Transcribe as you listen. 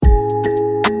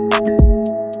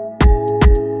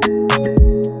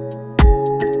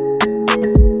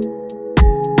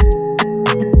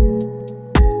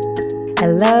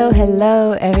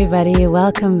everybody.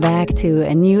 Welcome back to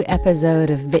a new episode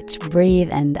of Bitch Breathe,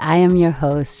 and I am your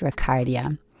host,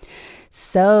 Ricardia.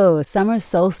 So, summer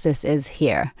solstice is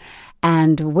here,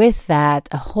 and with that,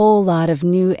 a whole lot of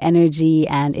new energy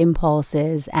and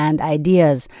impulses and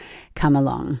ideas come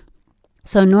along.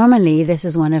 So normally, this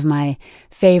is one of my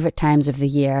favorite times of the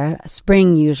year.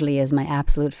 Spring usually is my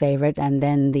absolute favorite, and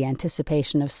then the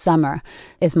anticipation of summer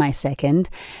is my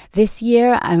second. This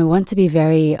year, I want to be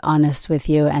very honest with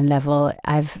you and level.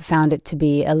 I've found it to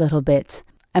be a little bit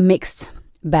a mixed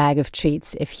bag of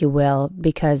treats, if you will,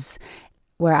 because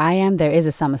where I am, there is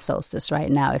a summer solstice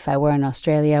right now. If I were in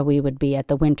Australia, we would be at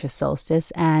the winter solstice.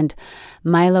 And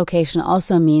my location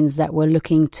also means that we're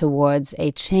looking towards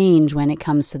a change when it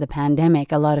comes to the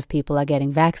pandemic. A lot of people are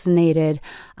getting vaccinated.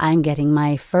 I'm getting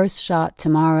my first shot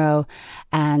tomorrow.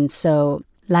 And so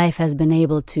life has been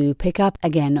able to pick up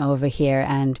again over here,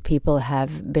 and people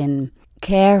have been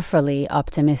carefully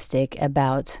optimistic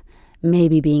about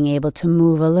maybe being able to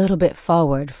move a little bit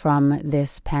forward from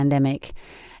this pandemic.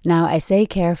 Now, I say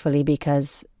carefully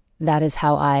because that is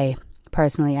how I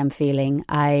personally am feeling.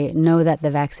 I know that the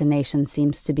vaccination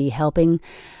seems to be helping,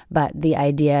 but the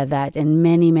idea that in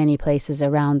many, many places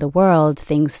around the world,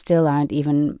 things still aren't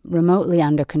even remotely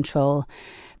under control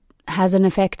has an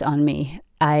effect on me.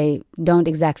 I don't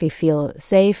exactly feel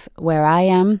safe where I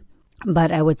am,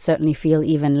 but I would certainly feel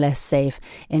even less safe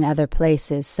in other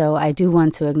places. So I do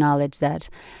want to acknowledge that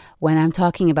when I'm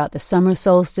talking about the summer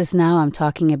solstice now, I'm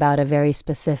talking about a very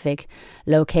specific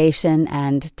location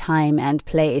and time and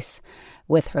place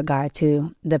with regard to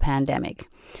the pandemic.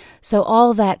 So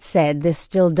all that said, this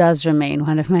still does remain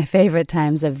one of my favorite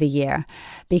times of the year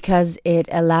because it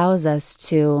allows us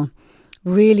to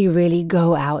really, really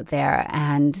go out there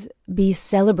and be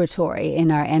celebratory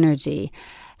in our energy.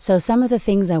 So some of the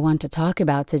things I want to talk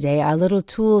about today are little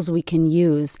tools we can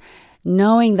use,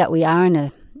 knowing that we are in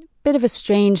a bit of a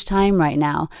strange time right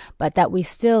now, but that we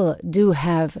still do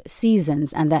have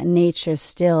seasons and that nature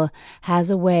still has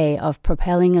a way of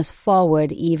propelling us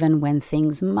forward even when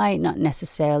things might not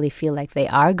necessarily feel like they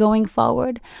are going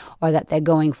forward, or that they're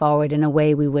going forward in a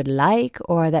way we would like,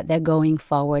 or that they're going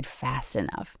forward fast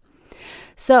enough.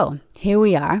 So here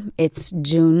we are. It's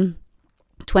June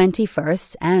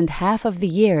 21st and half of the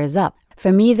year is up.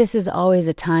 For me, this is always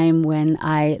a time when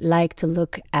I like to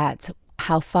look at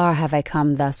how far have I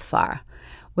come thus far?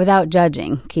 Without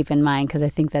judging, keep in mind, because I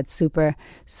think that's super,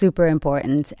 super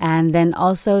important. And then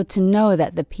also to know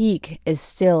that the peak is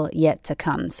still yet to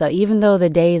come. So even though the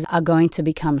days are going to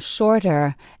become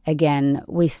shorter again,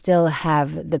 we still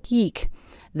have the peak,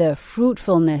 the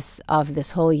fruitfulness of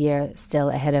this whole year still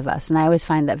ahead of us. And I always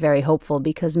find that very hopeful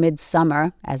because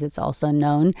midsummer, as it's also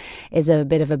known, is a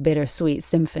bit of a bittersweet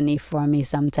symphony for me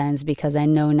sometimes because I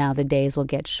know now the days will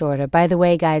get shorter. By the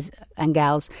way, guys and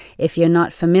gals, if you're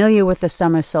not familiar with the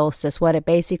summer solstice, what it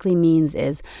basically means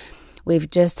is we've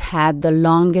just had the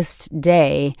longest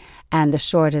day and the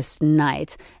shortest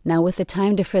night. Now, with the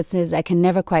time differences, I can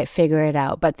never quite figure it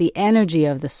out, but the energy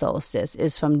of the solstice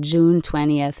is from June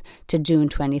 20th to June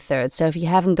 23rd. So if you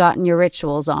haven't gotten your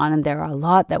rituals on, and there are a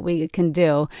lot that we can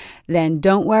do, then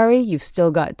don't worry, you've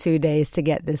still got 2 days to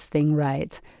get this thing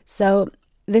right. So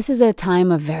this is a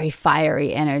time of very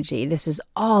fiery energy. This is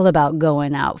all about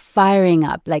going out, firing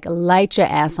up, like light your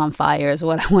ass on fire is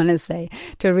what I want to say,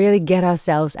 to really get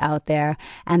ourselves out there.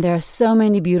 And there are so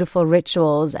many beautiful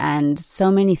rituals and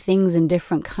so many things in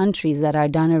different countries that are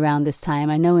done around this time.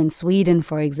 I know in Sweden,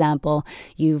 for example,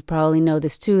 you probably know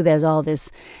this too, there's all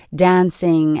this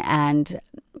dancing, and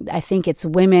I think it's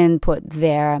women put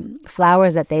their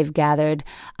flowers that they've gathered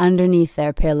underneath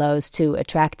their pillows to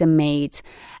attract a mate.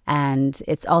 And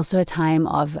it's also a time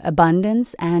of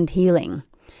abundance and healing.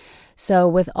 So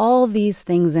with all these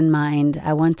things in mind,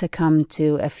 I want to come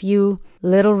to a few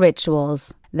little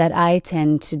rituals that I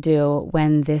tend to do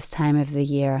when this time of the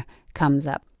year comes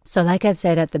up. So like I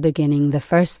said at the beginning, the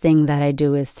first thing that I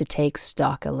do is to take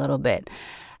stock a little bit.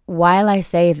 While I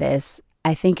say this,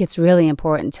 I think it's really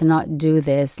important to not do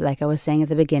this, like I was saying at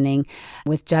the beginning,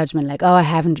 with judgment, like, oh, I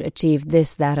haven't achieved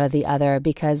this, that, or the other,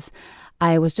 because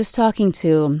I was just talking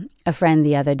to a friend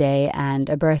the other day and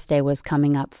a birthday was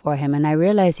coming up for him, and I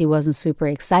realized he wasn't super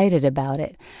excited about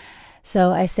it. So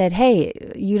I said, hey,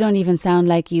 you don't even sound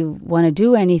like you want to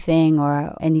do anything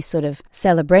or any sort of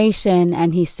celebration.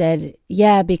 And he said,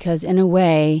 yeah, because in a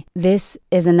way, this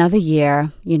is another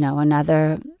year,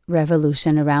 another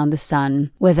revolution around the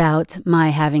sun without my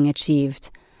having achieved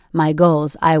my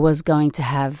goals. I was going to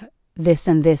have this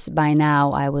and this by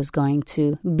now. I was going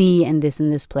to be in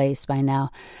this place by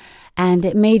now. And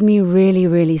it made me really,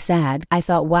 really sad. I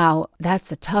thought, wow,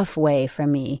 that's a tough way for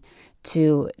me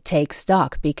to take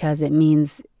stock, because it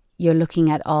means you're looking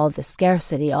at all the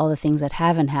scarcity, all the things that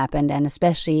haven't happened. And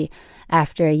especially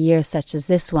after a year such as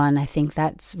this one, I think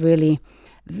that's really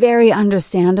very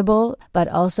understandable, but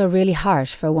also really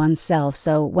harsh for oneself.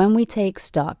 So when we take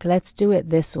stock, let's do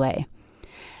it this way.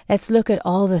 Let's look at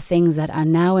all the things that are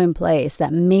now in place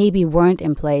that maybe weren't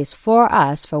in place for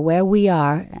us, for where we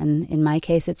are, and in my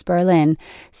case it's Berlin,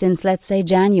 since let's say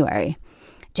January.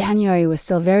 January was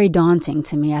still very daunting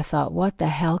to me. I thought, what the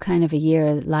hell kind of a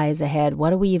year lies ahead?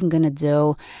 What are we even going to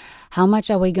do? How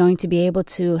much are we going to be able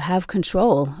to have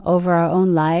control over our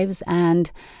own lives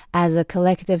and as a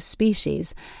collective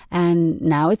species? And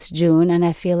now it's June, and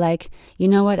I feel like, you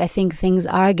know what, I think things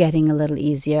are getting a little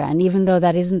easier. And even though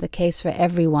that isn't the case for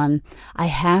everyone, I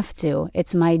have to.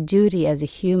 It's my duty as a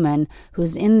human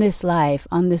who's in this life,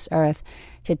 on this earth,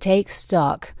 to take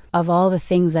stock of all the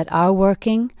things that are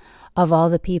working, of all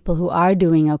the people who are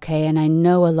doing okay. And I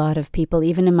know a lot of people,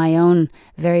 even in my own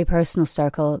very personal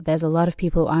circle, there's a lot of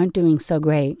people who aren't doing so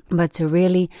great. But to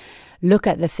really look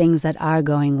at the things that are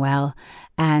going well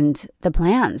and the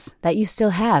plans that you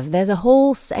still have. There's a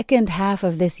whole second half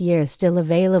of this year still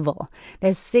available.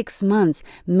 There's 6 months.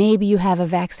 Maybe you have a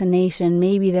vaccination.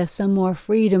 Maybe there's some more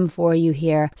freedom for you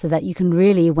here so that you can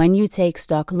really, when you take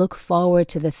stock, look forward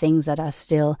to the things that are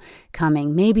still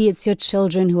coming. Maybe it's your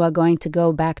children who are going to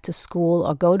go back to school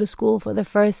or go to school for the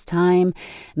first time.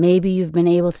 Maybe you've been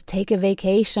able to take a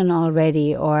vacation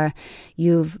already, or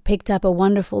you've picked up a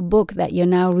wonderful book that you're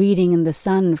now reading in the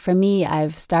sun. For me,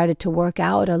 I've started to work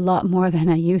out a lot more than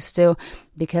I used to,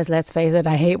 because let's face it,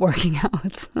 I hate working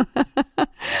out.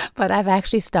 But I've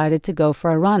actually started to go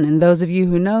for a run. And those of you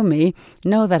who know me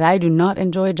know that I do not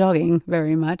enjoy jogging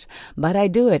very much, but I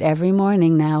do it every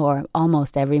morning now, or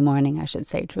almost every morning, I should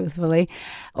say truthfully,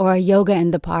 or yoga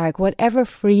in the park, whatever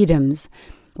freedoms,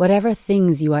 whatever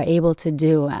things you are able to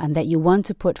do and that you want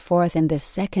to put forth in this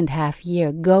second half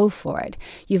year, go for it.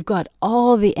 You've got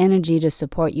all the energy to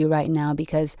support you right now,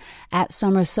 because at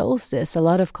summer solstice, a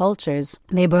lot of cultures,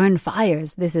 they burn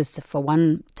fires. This is for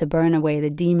one, to burn away the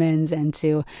demons and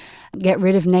to get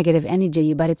rid of negative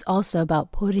energy, but it's also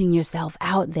about putting yourself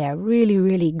out there, really,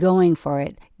 really going for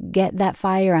it. Get that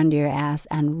fire under your ass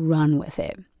and run with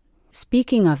it.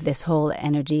 Speaking of this whole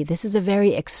energy, this is a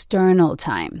very external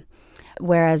time.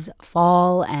 Whereas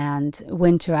fall and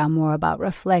winter are more about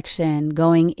reflection,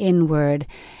 going inward,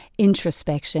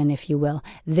 introspection, if you will.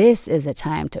 This is a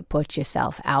time to put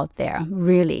yourself out there.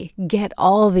 Really get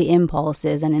all the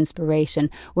impulses and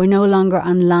inspiration. We're no longer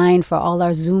online for all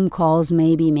our Zoom calls.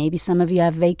 Maybe some of you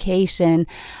have vacation.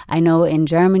 I know in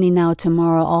Germany now,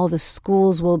 tomorrow, all the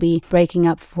schools will be breaking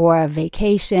up for a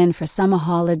vacation, for summer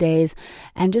holidays,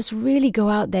 and just really go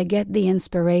out there, get the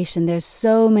inspiration. There's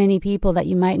so many people that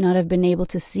you might not have been able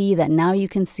to see that now you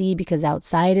can see, because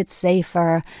outside it's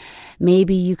safer.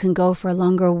 Maybe you can go for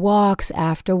longer walks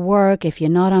after work if you're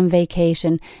not on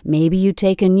vacation. Maybe you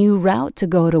take a new route to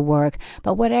go to work.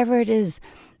 But whatever it is,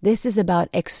 this is about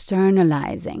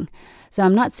externalizing. So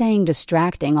I'm not saying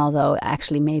distracting, although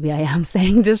actually maybe I am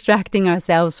saying distracting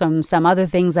ourselves from some other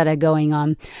things that are going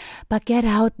on. But get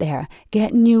out there,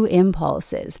 get new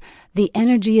impulses. The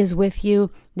energy is with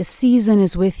you. The season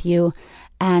is with you.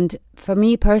 And for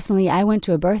me personally, I went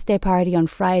to a birthday party on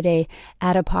Friday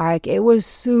at a park. It was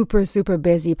super, super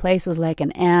busy. Place was like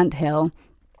an anthill.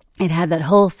 It had that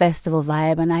whole festival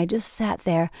vibe, and I just sat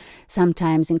there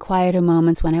sometimes in quieter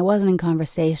moments when I wasn't in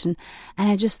conversation, and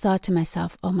I just thought to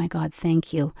myself, oh my God,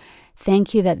 thank you.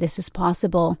 Thank you that this is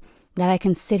possible, that I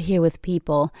can sit here with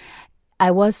people.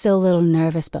 I was still a little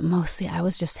nervous, but mostly I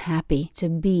was just happy to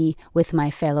be with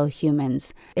my fellow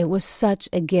humans. It was such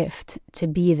a gift to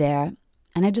be there.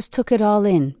 And I just took it all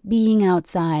in, being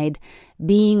outside,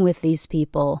 being with these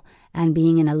people, and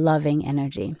being in a loving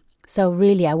energy. So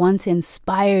really, I want to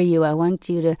inspire you. I want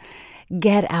you to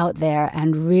get out there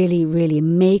and really, really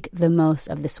make the most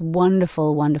of this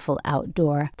wonderful, wonderful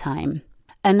outdoor time.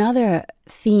 Another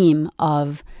theme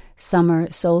of summer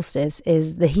solstice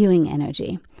is the healing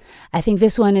energy. I think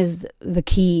this one is the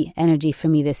key energy for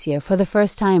me this year, for the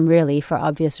first time, really, for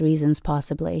obvious reasons,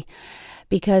 possibly.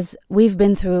 Because we've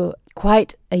been through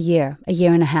quite a year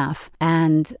and a half,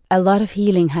 and a lot of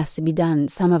healing has to be done.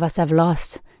 Some of us have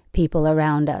lost people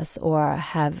around us or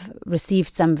have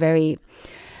received some very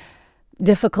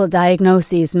difficult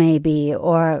diagnoses maybe,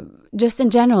 or just in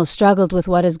general struggled with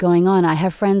what is going on. I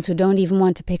have friends who don't even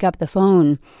want to pick up the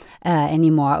phone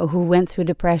anymore, or who went through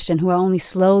depression, who are only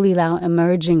slowly now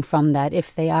emerging from that,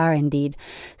 if they are indeed.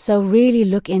 So really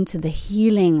look into the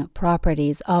healing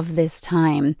properties of this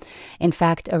time. In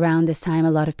fact, around this time,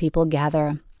 a lot of people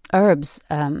gather herbs.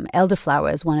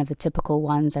 Elderflower is one of the typical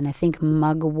ones, and I think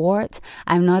mugwort.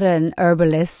 I'm not an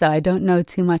herbalist, so I don't know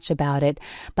too much about it,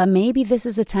 but maybe this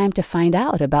is a time to find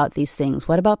out about these things.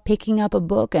 What about picking up a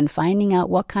book and finding out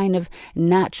what kind of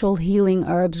natural healing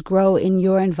herbs grow in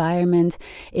your environment?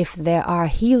 If there are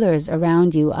healers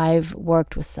around you, I've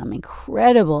worked with some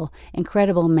incredible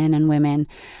men and women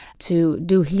to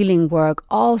do healing work,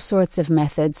 all sorts of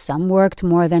methods. Some worked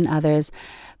more than others.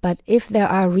 But if there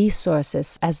are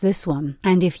resources as this one,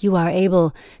 and if you are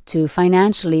able to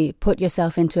financially put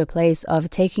yourself into a place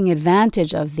of taking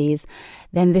advantage of these,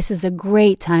 then this is a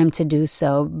great time to do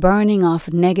so, burning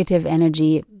off negative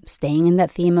energy, staying in that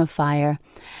theme of fire,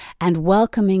 and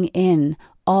welcoming in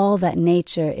all that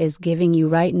nature is giving you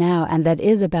right now and that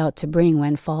is about to bring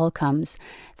when fall comes.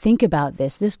 Think about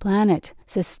this. This planet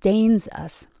sustains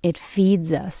us. It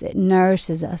feeds us. It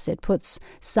nourishes us. It puts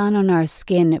sun on our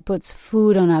skin. It puts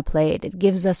food on our plate. It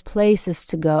gives us places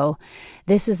to go.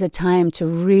 This is a time to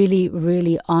really,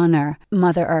 really honor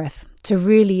Mother Earth, to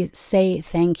really say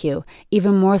thank you,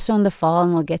 even more so in the fall,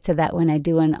 and we'll get to that when I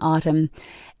do an autumn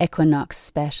equinox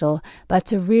special, but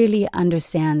to really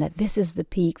understand that this is the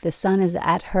peak. The sun is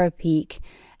at her peak,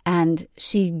 and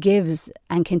she gives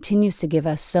and continues to give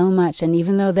us so much. And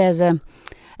even though there's a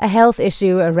health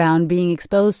issue around being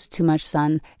exposed to too much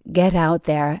sun, get out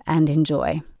there and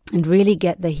enjoy, and really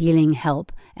get the healing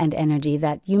help and energy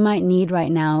that you might need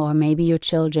right now, or maybe your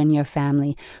children, your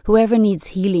family. Whoever needs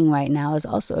healing right now is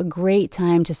also a great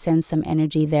time to send some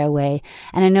energy their way.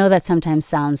 And I know that sometimes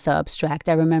sounds so abstract.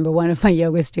 I remember one of my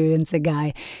yoga students, a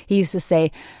guy, he used to say,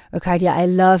 Ricardia, I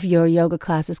love your yoga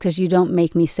classes because you don't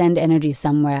make me send energy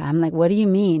somewhere. I'm like, what do you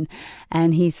mean?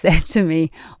 And he said to me,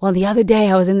 well, the other day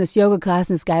I was in this yoga class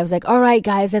and this guy was like, all right,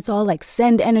 guys, let's all like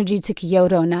send energy to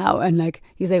Kyoto now. And like,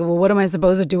 he's like, well, what am I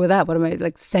supposed to do with that? What am I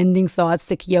like sending thoughts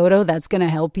to Kyoto? That's going to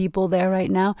help people there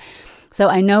right now. So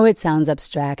I know it sounds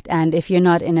abstract, and if you're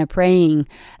not in a praying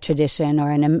tradition or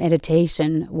in a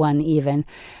meditation one even,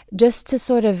 just to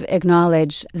sort of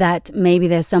acknowledge that maybe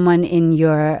there's someone in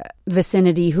your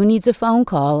vicinity who needs a phone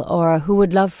call or who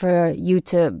would love for you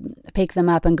to pick them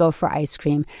up and go for ice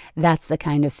cream. That's the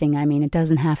kind of thing I mean. It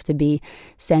doesn't have to be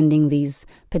sending these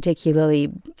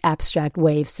particularly abstract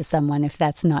waves to someone if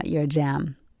that's not your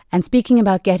jam. And speaking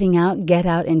about getting out, get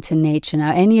out into nature.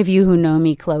 Now, any of you who know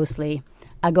me closely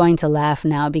are going to laugh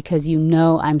now because you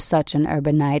know I'm such an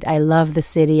urbanite. I love the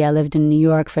city. I lived in New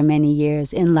York for many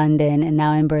years, in London, and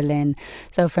now in Berlin.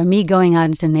 So for me, going out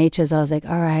into nature, so I was like,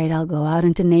 all right, I'll go out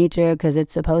into nature because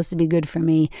it's supposed to be good for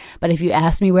me. But if you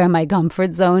ask me where my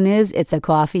comfort zone is, it's a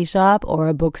coffee shop or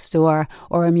a bookstore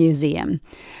or a museum.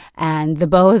 And the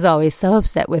beau is always so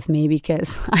upset with me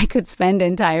because I could spend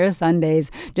entire Sundays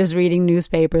just reading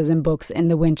newspapers and books in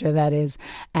the winter, that is,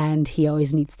 and he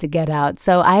always needs to get out.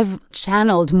 So I've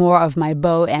channeled more of my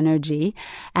beau energy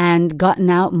and gotten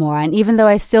out more. And even though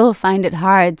I still find it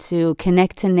hard to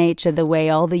connect to nature the way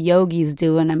all the yogis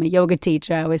do, and I'm a yoga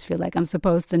teacher, I always feel like I'm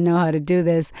supposed to know how to do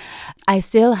this, I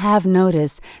still have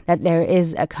noticed that there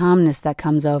is a calmness that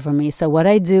comes over me. So what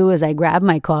I do is I grab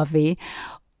my coffee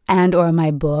and or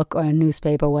my book or a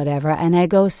newspaper, whatever, and I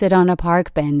go sit on a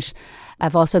park bench.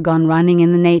 I've also gone running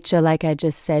in the nature, like I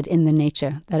just said, in the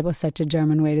nature. That was such a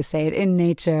German way to say it, in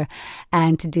nature,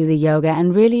 and to do the yoga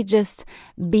and really just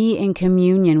be in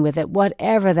communion with it,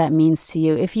 whatever that means to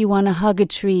you. If you want to hug a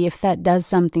tree, if that does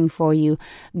something for you,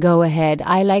 go ahead.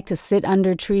 I like to sit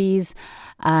under trees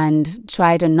and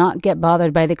try to not get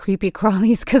bothered by the creepy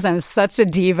crawlies because I'm such a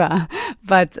diva,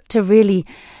 but to really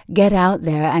get out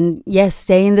there and yes,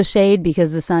 stay in the shade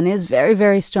because the sun is very,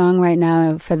 very strong right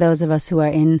now for those of us who are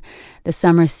in the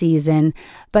summer season,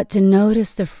 but to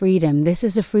notice the freedom. This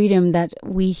is a freedom that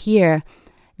we here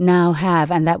now have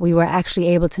and that we were actually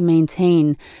able to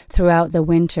maintain throughout the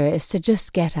winter, is to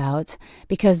just get out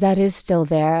because that is still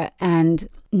there, and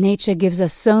nature gives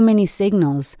us so many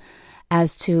signals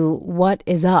as to what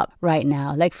is up right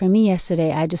now. Like for me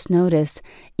yesterday, I just noticed,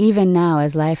 even now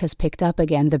as life has picked up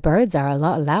again, the birds are a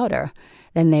lot louder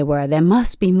than they were. There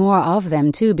must be more of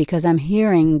them too, because I'm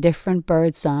hearing different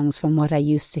bird songs from what I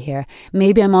used to hear.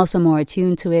 Maybe I'm also more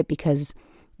attuned to it because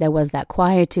there was that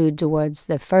quietude towards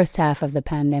the first half of the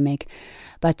pandemic.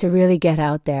 But to really get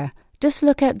out there, just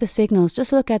look at the signals,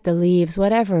 just look at the leaves,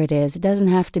 whatever it is. It doesn't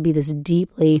have to be this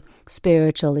deeply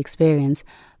spiritual experience,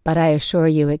 but I assure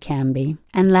you it can be.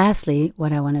 And lastly,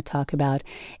 what I want to talk about,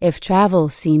 if travel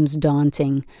seems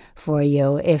daunting for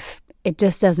you, if it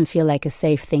just doesn't feel like a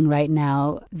safe thing right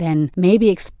now, then maybe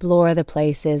explore the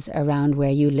places around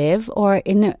where you live or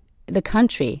in the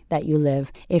country that you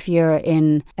live. If you're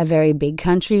in a very big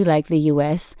country like the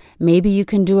US, maybe you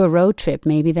can do a road trip.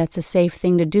 Maybe that's a safe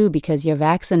thing to do because you're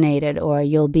vaccinated, or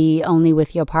you'll be only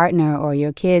with your partner or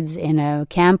your kids in a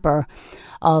camper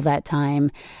all that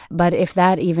time. But if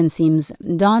that even seems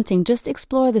daunting, just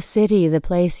explore the city, the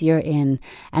place you're in,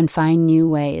 and find new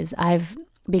ways.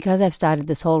 Because I've started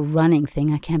this whole running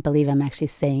thing, I can't believe I'm actually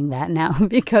saying that now,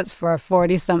 because for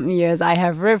 40-something years, I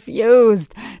have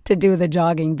refused to do the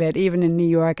jogging bit. Even in New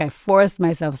York, I forced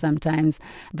myself sometimes.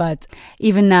 But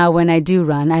even now, when I do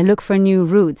run, I look for new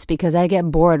routes because I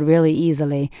get bored really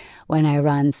easily when I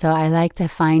run. So I like to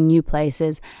find new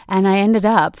places. And I ended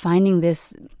up finding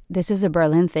this is a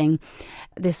Berlin thing,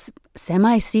 this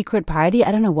semi-secret party.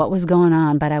 I don't know what was going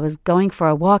on, but I was going for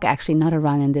a walk, actually not a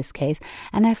run in this case.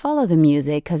 And I follow the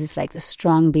music because it's like the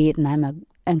strong beat, and I'm an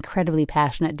incredibly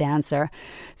passionate dancer.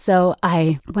 So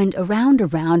I went around,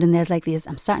 and there's like these,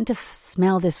 I'm starting to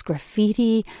smell this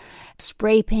graffiti,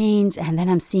 spray paint, and then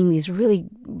I'm seeing these really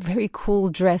very cool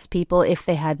dressed people, if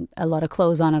they had a lot of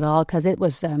clothes on at all, because it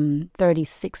was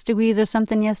 36 degrees or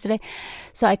something yesterday.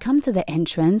 So I come to the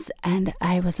entrance and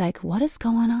I was like, what is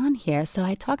going on here? So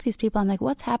I talked to these people. I'm like,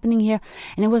 what's happening here?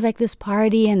 And it was like this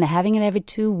party, and they're having it every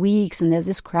 2 weeks, and there's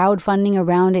this crowdfunding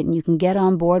around it, and you can get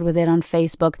on board with it on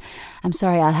Facebook. I'm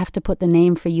sorry, I'll have to put the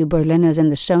name for you Berliners in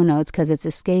the show notes because it's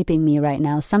escaping me right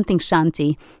now. Something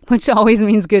Shanti, which always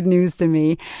means good news to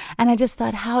me. And I just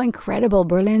thought how incredible.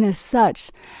 Berlin is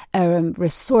such a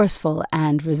resourceful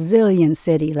and resilient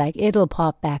city. Like, it'll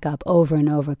pop back up over and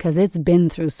over because it's been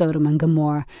through Sodom and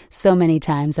Gomorrah so many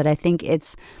times that I think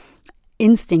its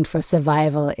instinct for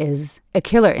survival is a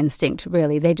killer instinct,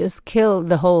 really. They just kill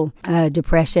the whole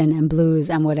depression and blues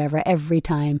and whatever every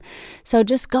time. So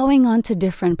just going on to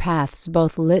different paths,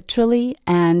 both literally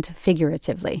and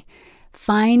figuratively.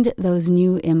 Find those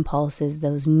new impulses,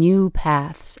 those new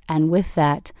paths, and with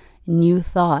that, new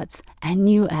thoughts and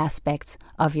new aspects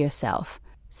of yourself.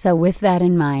 So with that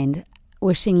in mind,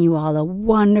 wishing you all a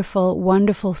wonderful,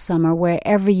 wonderful summer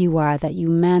wherever you are, that you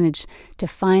manage to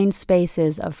find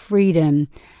spaces of freedom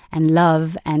and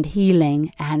love and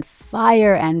healing and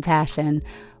fire and passion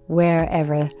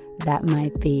wherever that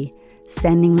might be.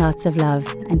 Sending lots of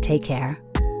love, and take care.